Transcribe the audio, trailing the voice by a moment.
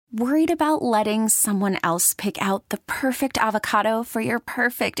Worried about letting someone else pick out the perfect avocado for your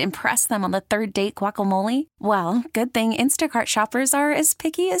perfect impress them on the third date guacamole? Well, good thing Instacart shoppers are as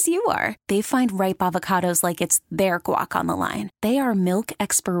picky as you are. They find ripe avocados like it's their guac on the line. They are milk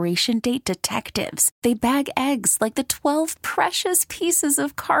expiration date detectives. They bag eggs like the 12 precious pieces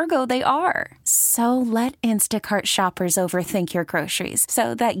of cargo they are. So let Instacart shoppers overthink your groceries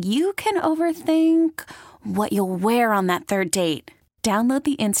so that you can overthink what you'll wear on that third date. Download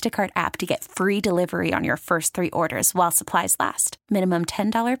the Instacart app to get free delivery on your first 3 orders while supplies last. Minimum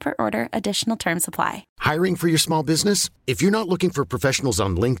 $10 per order. Additional terms apply. Hiring for your small business? If you're not looking for professionals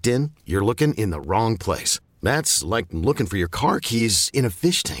on LinkedIn, you're looking in the wrong place. That's like looking for your car keys in a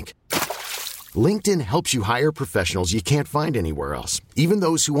fish tank. LinkedIn helps you hire professionals you can't find anywhere else, even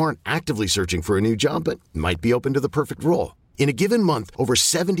those who aren't actively searching for a new job but might be open to the perfect role. In a given month, over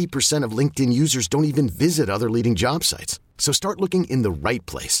 70% of LinkedIn users don't even visit other leading job sites. So start looking in the right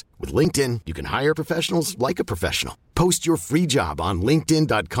place. With LinkedIn, you can hire professionals like a professional. Post your free job on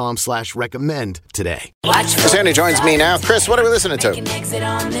linkedin.com/recommend today. Sandy joins me now. Chris, what are we listening to?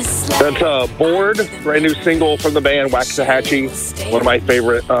 That's Bored, brand new single from the band Waxahachie, one of my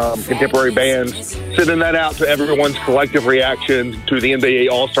favorite contemporary bands. Sending that out to everyone's collective reaction to the NBA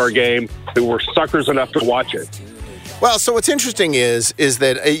All-Star Game, who were suckers enough to watch it. Well, so what's interesting is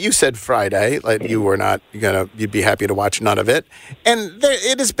that you said Friday, like you were not you'd be happy to watch none of it, and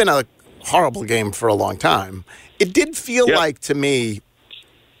it has been a horrible game for a long time. It did feel like to me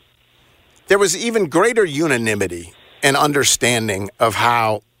there was even greater unanimity and understanding of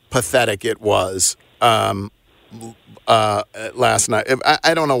how pathetic it was last night.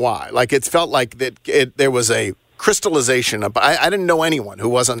 I don't know why. Like it felt like that there was a crystallization of. I didn't know anyone who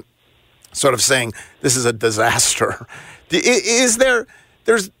wasn't sort of saying this is a disaster. Is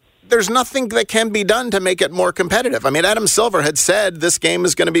there's nothing that can be done to make it more competitive. I mean, Adam Silver had said this game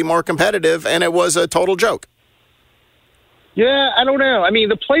is going to be more competitive, and it was a total joke. Yeah, I don't know. I mean,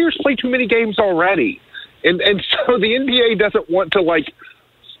 the players play too many games already, and so the NBA doesn't want to, like,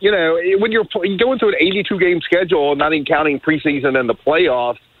 you know, when you're going through an 82-game schedule, not even counting preseason and the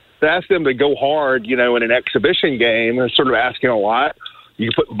playoffs, to ask them to go hard, you know, in an exhibition game is sort of asking a lot. You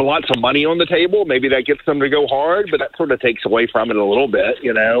put lots of money on the table. Maybe that gets them to go hard, but that sort of takes away from it a little bit,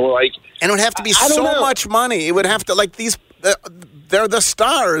 you know. Like, and it would have to be so much money. It would have to, like, they're the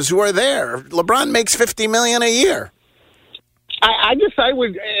stars who are there. LeBron makes $50 million a year. I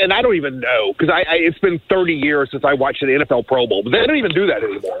would, and I don't even know, because it's been 30 years since I watched an NFL Pro Bowl, but they don't even do that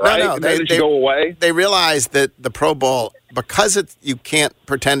anymore, right? No, they go away. They realize that the Pro Bowl, because you can't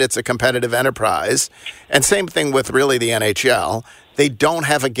pretend it's a competitive enterprise, and same thing with really the NHL, they don't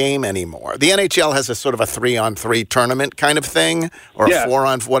have a game anymore. The NHL has a sort of a 3-on-3 tournament kind of thing, or a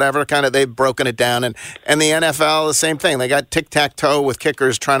 4-on whatever kind of. They've broken it down, and the NFL the same thing. They got tic-tac-toe with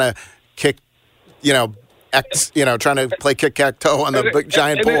kickers trying to kick, trying to play kick-tac-toe on the big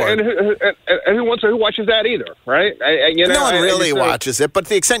giant board. And who watches that either, right? No one really watches it, but to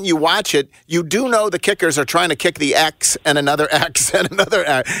the extent you watch it, you do know the kickers are trying to kick the X and another X and another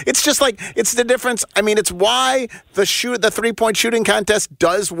X. It's just like, it's the difference. I mean, it's why the 3-point shooting contest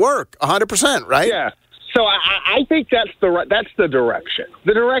does work 100%, right? Yeah. So I think that's the direction.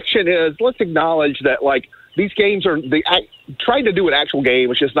 The direction is, let's acknowledge that, like, these games trying to do an actual game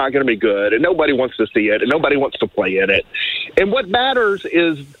is just not going to be good, and nobody wants to see it, and nobody wants to play in it. And what matters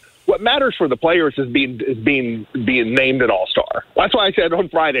for the players is being named an all-star. That's why I said on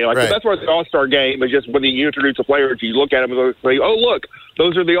Friday, like, right. The best part of the all-star game is just when you introduce the players, you look at them and say, oh, look,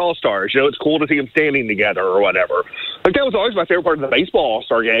 those are the all-stars. You know, it's cool to see them standing together or whatever. Like, that was always my favorite part of the baseball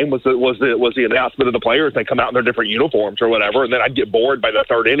all-star game was the announcement of the players. They come out in their different uniforms or whatever, and then I'd get bored by the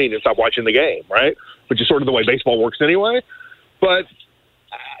third inning and stop watching the game, right? Which is sort of the way baseball works anyway. But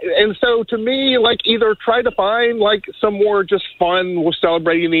and so to me, like, either try to find, like, some more just fun with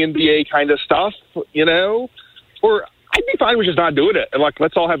celebrating the NBA kind of stuff, you know, or I'd be fine with just not doing it. And, like,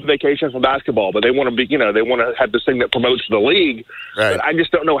 let's all have vacations from basketball, but they want to be, they want to have this thing that promotes the league. Right. But I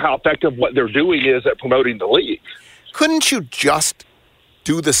just don't know how effective what they're doing is at promoting the league. Couldn't you just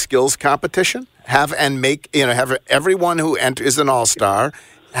do the skills competition? Have everyone who is an all-star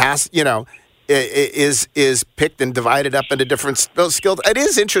has, is picked and divided up into different skills. It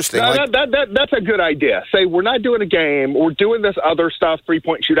is interesting. No, that's a good idea. Say, we're not doing a game. We're doing this other stuff,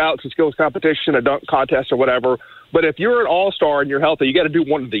 3-point shootouts, a skills competition, a dunk contest or whatever. But if you're an all-star and you're healthy, you got to do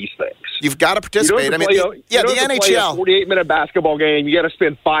one of these things. You've got to participate. The NHL. 48-minute basketball game, you got to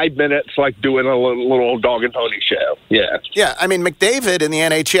spend 5 minutes, like, doing a little dog and pony show. Yeah. Yeah, I mean, McDavid in the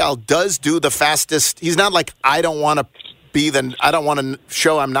NHL does do the fastest. He's not like, I don't want to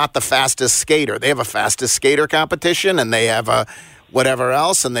show I'm not the fastest skater. They have a fastest skater competition, and they have whatever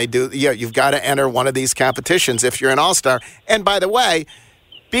else, and they do. Yeah, you've got to enter one of these competitions if you're an All-Star. And by the way,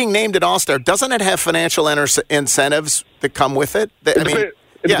 being named an All-Star, doesn't it have financial incentives that come with it? It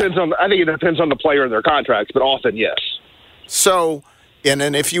depends on. I think it depends on the player and their contracts, but often yes. So,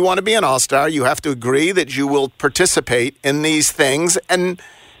 and if you want to be an All-Star, you have to agree that you will participate in these things, and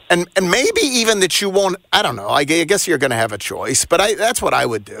maybe even that you won't. I don't know. I guess you're going to have a choice, but that's what I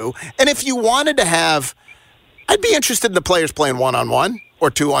would do. And if you wanted to have, I'd be interested in the players playing 1-on-1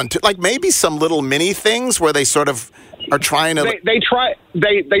 or 2-on-2, like maybe some little mini things where they sort of are trying to.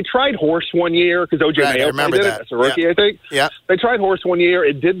 They tried horse one year because OJ Mayo did it as a rookie, I think. Yeah. They tried horse one year.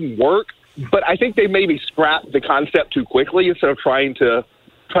 It didn't work, but I think they maybe scrapped the concept too quickly instead of trying to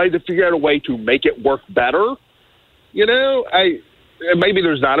figure out a way to make it work better. You know, maybe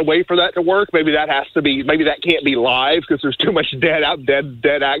there's not a way for that to work. Maybe that can't be live because there's too much dead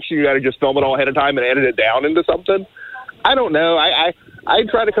action. You got to just film it all ahead of time and edit it down into something. I don't know. I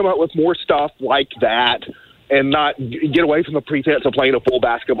try to come up with more stuff like that and not get away from the pretense of playing a full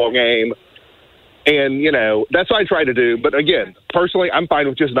basketball game. And, you know, that's what I try to do. But, again, personally, I'm fine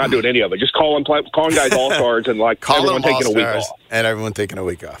with just not doing any of it. Just calling guys all-stars and, like, everyone taking a week off. And everyone taking a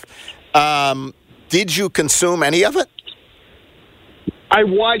week off. Did you consume any of it? I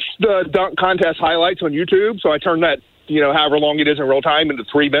watched the dunk contest highlights on YouTube, so I turned that, you know, however long it is in real time into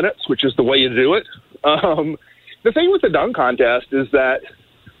 3 minutes, which is the way to do it. The thing with the dunk contest is that,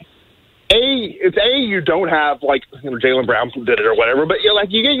 you don't have, like, you know, Jaylen Brown did it or whatever, but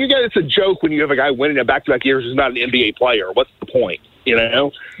you get it's a joke when you have a guy winning a back-to-back years who's not an NBA player. What's the point, you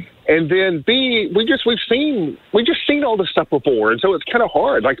know? And then B, we've seen all this stuff before, and so it's kind of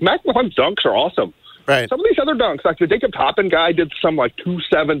hard. Like, Mac McClung's dunks are awesome. Right. Some of these other dunks, like the Jacob Toppin guy did some like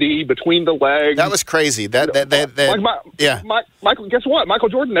 270 between the legs. That was crazy. Michael, guess what? Michael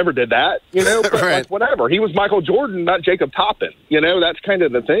Jordan never did that. You know, but right. Like, whatever. He was Michael Jordan, not Jacob Toppin. You know, that's kind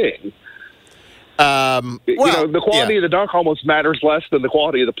of the thing. The quality of the dunk almost matters less than the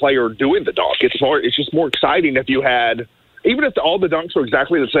quality of the player doing the dunk. It's just more exciting if you had, even if all the dunks were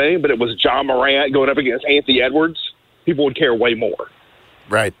exactly the same, but it was John Morant going up against Anthony Edwards, people would care way more.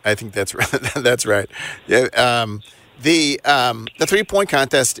 Right, I think that's right. That's right. Yeah, the 3-point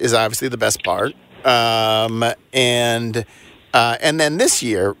contest is obviously the best part, and then this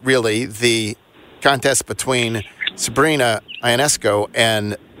year, really, the contest between Sabrina Ionesco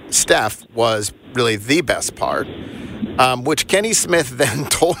and Steph was really the best part, which Kenny Smith then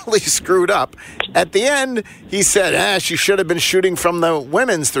totally screwed up. At the end, he said, she should have been shooting from the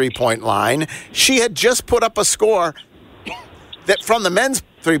women's 3-point line. She had just put up a score that from the men's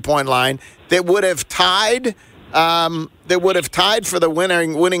 3-point line that would have tied for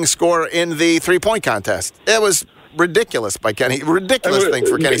the winning score in the 3-point contest. It was ridiculous by Kenny. Ridiculous thing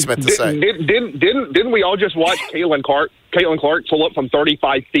for Kenny Smith to say. Didn't we all just watch Caitlin Clark pull up from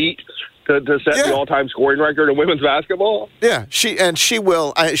 35 feet to set the all-time scoring record in women's basketball? Yeah, she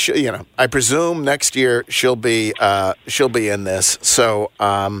will. I presume next year she'll be in this. So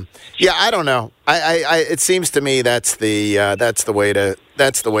I don't know. It seems to me that's the way to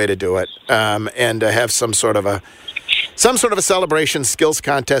do it, and to have some sort of a celebration skills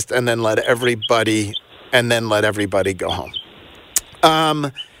contest, and then let everybody go home.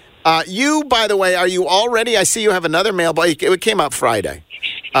 You, by the way, are you already? I see you have another mailbag. It came out Friday,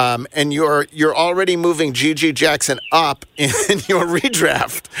 and you're already moving Gigi Jackson up in your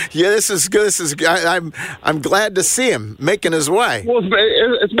redraft. Yeah, this is good. I'm glad to see him making his way. Well,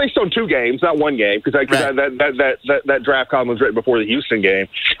 it's based on 2 games, not 1 game, because that draft column was written before the Houston game.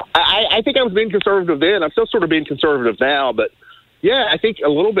 I think I was being conservative then. I'm still sort of being conservative now, but yeah, I think a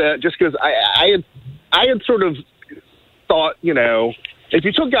little bit, just because I had sort of thought, you know, if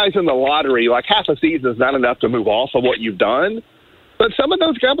you took guys in the lottery, like half a season is not enough to move off of what you've done. But some of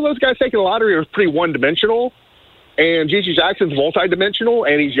those guys taking the lottery are pretty one-dimensional, and Gigi Jackson's multi-dimensional,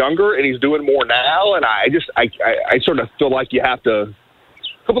 and he's younger, and he's doing more now. And I sort of feel like you have to. A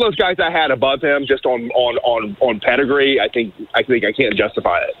couple of those guys I had above him, just on pedigree, I think I can't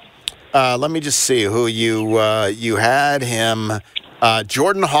justify it. Let me just see who you had him.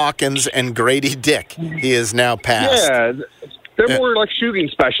 Jordan Hawkins and Grady Dick. He is now passed. Yeah, they're more like shooting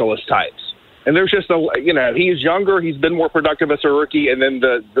specialist types. And there's just he's younger, he's been more productive as a rookie, and then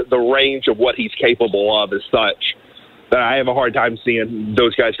the range of what he's capable of is such that I have a hard time seeing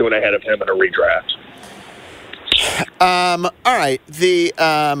those guys going ahead of him in a redraft. All right.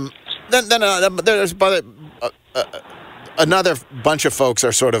 Then there's another bunch of folks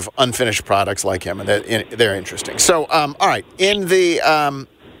are sort of unfinished products like him, and they're interesting. So, all right, in the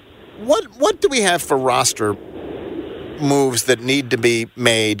what do we have for roster moves that need to be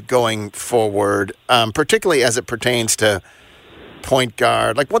made going forward, particularly as it pertains to point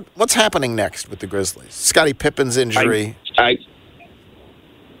guard. Like, what's happening next with the Grizzlies? Scottie Pippen's injury.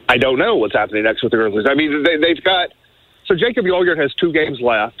 I don't know what's happening next with the Grizzlies. I mean, they've got – so Jacob Yolgert has 2 games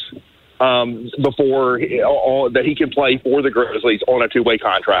left before that he can play for the Grizzlies on a 2-way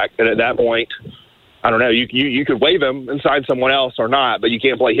contract. And at that point, I don't know, you could waive him and sign someone else or not, but you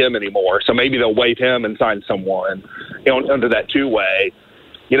can't play him anymore. So maybe they'll waive him and sign someone under that 2-way.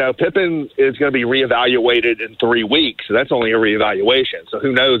 You know, Pippen is going to be reevaluated in 3 weeks. So that's only a reevaluation. So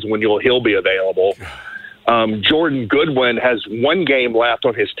who knows when he'll be available. Jordan Goodwin has 1 game left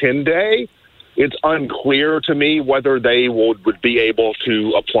on his 10-day. It's unclear to me whether they would be able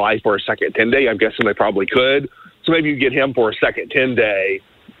to apply for a second 10-day. I'm guessing they probably could. So maybe you get him for a second 10-day,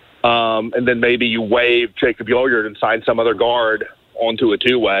 and then maybe you waive Jacob Yolgert and sign some other guard onto a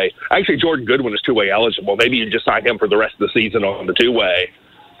 2-way. Actually, Jordan Goodwin is 2-way eligible. Maybe you just sign him for the rest of the season on the 2-way,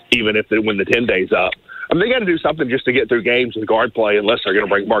 even when the 10-day's up. I mean, they got to do something just to get through games with guard play, unless they're going to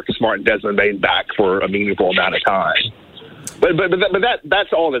bring Marcus Smart and Desmond Bane back for a meaningful amount of time. But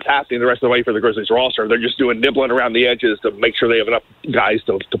that's all that's happening the rest of the way for the Grizzlies roster. They're just nibbling around the edges to make sure they have enough guys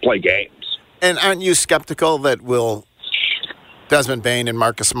to play games. And aren't you skeptical that Desmond Bane and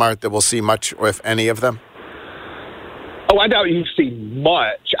Marcus Smart, that we'll see much, or if any of them? Oh, I doubt you see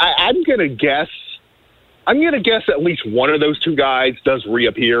much. I'm going to guess at least one of those 2 guys does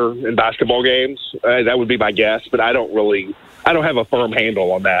reappear in basketball games. That would be my guess, but I don't have a firm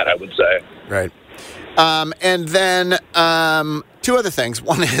handle on that, I would say. Right. And then 2 other things.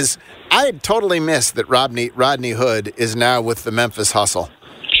 One is, I had totally missed that Rodney Hood is now with the Memphis Hustle.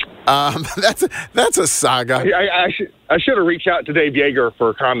 That's a saga. I should have reached out to Dave Yeager for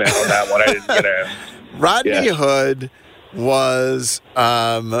a comment on that one. I didn't get it. Rodney Hood was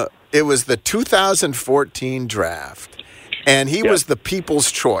it was the 2014 draft, and he was the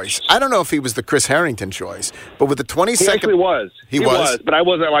people's choice. I don't know if he was the Chris Herrington choice, but with the 22nd... He actually was. He was, but I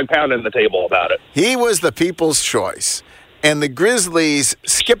wasn't pounding the table about it. He was the people's choice, and the Grizzlies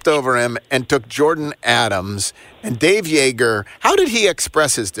skipped over him and took Jordan Adams. And Dave Yeager, how did he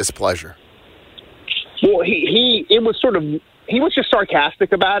express his displeasure? Well, he was just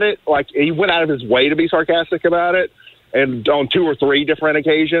sarcastic about it. Like, he went out of his way to be sarcastic about it, and on 2 or 3 different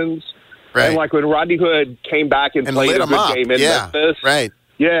occasions. Right. And like when Rodney Hood came back and played a good game in Memphis. Right.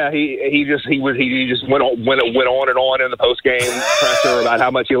 Yeah, he just went on and on in the post game presser about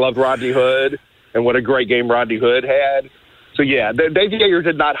how much he loved Rodney Hood and what a great game Rodney Hood had. So yeah, Dave Yeager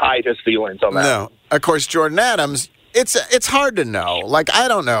did not hide his feelings on that. No, of course, Jordan Adams. It's hard to know. Like, I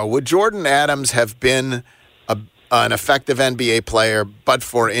don't know. Would Jordan Adams have been an effective NBA player but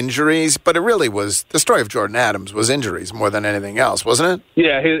for injuries? But it really was, the story of Jordan Adams was injuries more than anything else, wasn't it?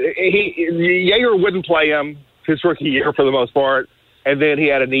 Yeah, Yeager wouldn't play him his rookie year for the most part, and then he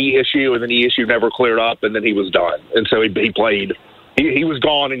had a knee issue, and the knee issue never cleared up, and then he was done. And so he played. He was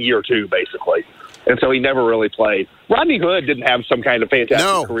gone in year 2, basically. And so he never really played. Rodney Hood didn't have some kind of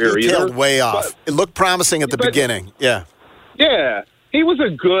fantastic career either. No, he tailed way off. It looked promising at the beginning. Yeah. Yeah. He was a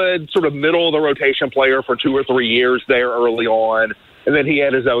good sort of middle-of-the-rotation player for 2 or 3 years there early on, and then he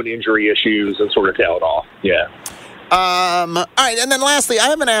had his own injury issues and sort of tailed off. Yeah. All right, and then lastly, I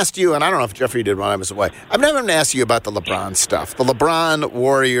haven't asked you, and I don't know if Jeffrey did when I was away, I've never asked you about the LeBron stuff. The LeBron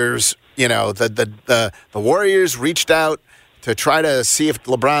Warriors, the Warriors reached out to try to see if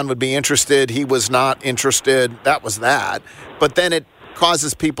LeBron would be interested. He was not interested. That was that. But then it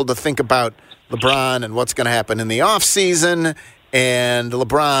causes people to think about LeBron and what's going to happen in the offseason. And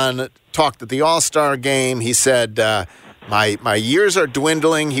LeBron talked at the All-Star game. He said, my years are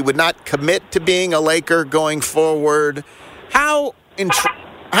dwindling. He would not commit to being a Laker going forward. How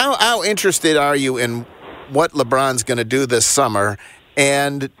interested are you in what LeBron's going to do this summer?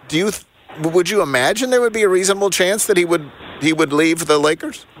 And would you imagine there would be a reasonable chance that he would leave the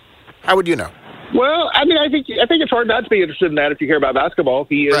Lakers? How would you know? Well, I mean, I think it's hard not to be interested in that if you care about basketball.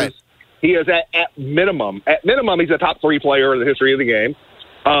 He is. Right. He is at minimum, he's a top 3 player in the history of the game.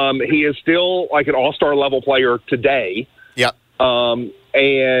 He is still like an all-star level player today. Yep.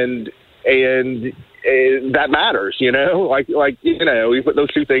 And that matters, we put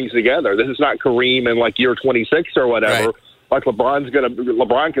those 2 things together. This is not Kareem in like year 26 or whatever. Right. Like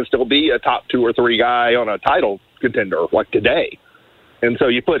LeBron can still be a top 2 or 3 guy on a title contender like today. And so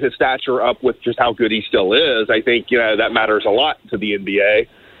you put his stature up with just how good he still is. I think, that matters a lot to the NBA.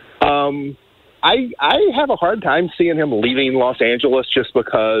 I have a hard time seeing him leaving Los Angeles just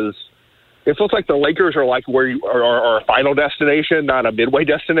because it feels like the Lakers are like where you are a final destination, not a midway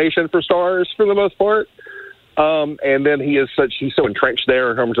destination for stars for the most part. And then he's so entrenched there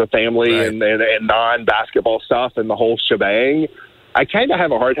in terms of family and non-basketball stuff and the whole shebang. I kind of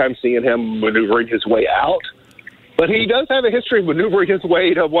have a hard time seeing him maneuvering his way out. But he does have a history of maneuvering his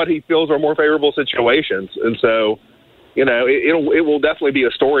way to what he feels are more favorable situations. And so, it will definitely be a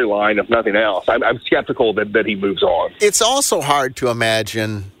storyline, if nothing else. I'm skeptical that he moves on. It's also hard to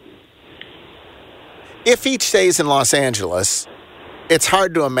imagine, if he stays in Los Angeles, it's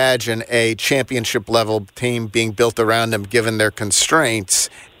hard to imagine a championship-level team being built around him given their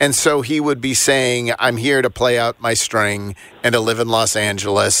constraints. And so he would be saying, I'm here to play out my string and to live in Los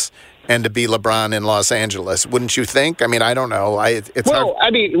Angeles and to be LeBron in Los Angeles. Wouldn't you think? I mean, I don't know. It's hard. I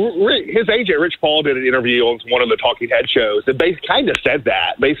mean, his agent, Rich Paul, did an interview on one of the Talking Head shows that kind of said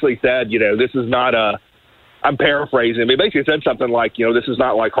that. Basically said, this is not I'm paraphrasing. He basically said something like, this is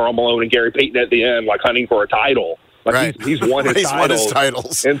not like Karl Malone and Gary Payton at the end, like hunting for a title. Like right. he's won his he's won his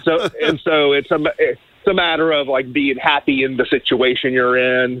titles. And so it's a matter of like being happy in the situation you're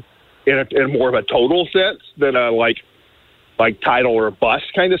in more of a total sense than a like title or bust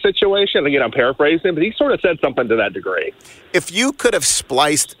kind of situation. Again, I'm paraphrasing, but he sort of said something to that degree. If you could have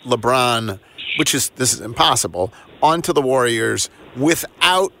spliced LeBron, this is impossible, onto the Warriors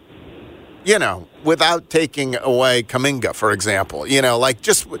without taking away Kuminga, for example,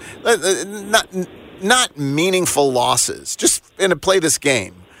 just not meaningful losses, just to play this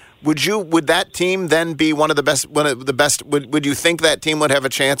game. Would that team then be one of the best? Would you think that team would have a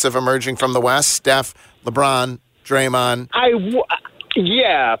chance of emerging from the West? Steph, LeBron, Draymond.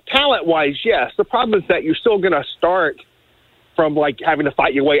 Yeah, talent-wise, yes. The problem is that you're still going to start from like having to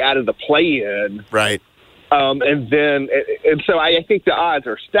fight your way out of the play-in, right? And so I think the odds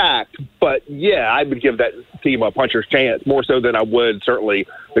are stacked. But yeah, I would give that team a puncher's chance more so than I would certainly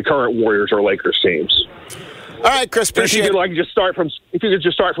the current Warriors or Lakers teams. All right, Chris, appreciate it. If you could just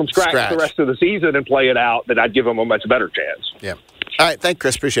start from scratch the rest of the season and play it out, then I'd give them a much better chance. Yeah. All right, thank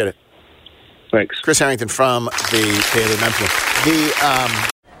Chris. Appreciate it. Thanks. Chris Herrington from the Daily Memphian.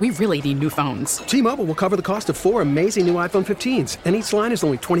 We really need new phones. T-Mobile will cover the cost of 4 amazing new iPhone 15s, and each line is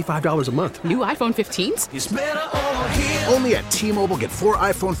only $25 a month. New iPhone 15s? It's better over here. Only at T-Mobile, get 4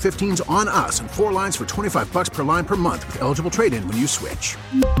 iPhone 15s on us and 4 lines for $25 per line per month with eligible trade-in when you switch.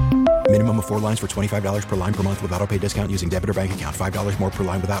 Minimum of 4 lines for $25 per line per month with autopay discount using debit or bank account. $5 more per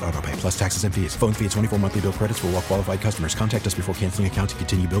line without autopay, plus taxes and fees. Phone fee at 24 monthly bill credits for well-qualified customers. Contact us before canceling account to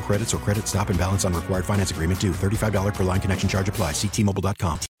continue bill credits or credit stop and balance on required finance agreement due. $35 per line connection charge applies. See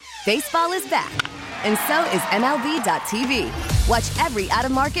T-Mobile.com. Baseball is back, and so is MLB.tv. Watch every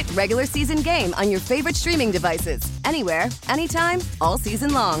out-of-market regular season game on your favorite streaming devices. Anywhere, anytime, all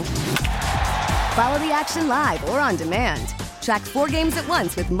season long. Follow the action live or on demand. Track 4 games at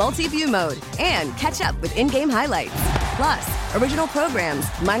once with multi-view mode and catch up with in-game highlights. Plus, original programs,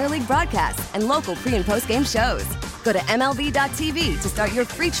 minor league broadcasts, and local pre- and post-game shows. Go to MLB.tv to start your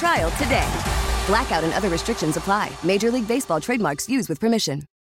free trial today. Blackout and other restrictions apply. Major League Baseball trademarks used with permission.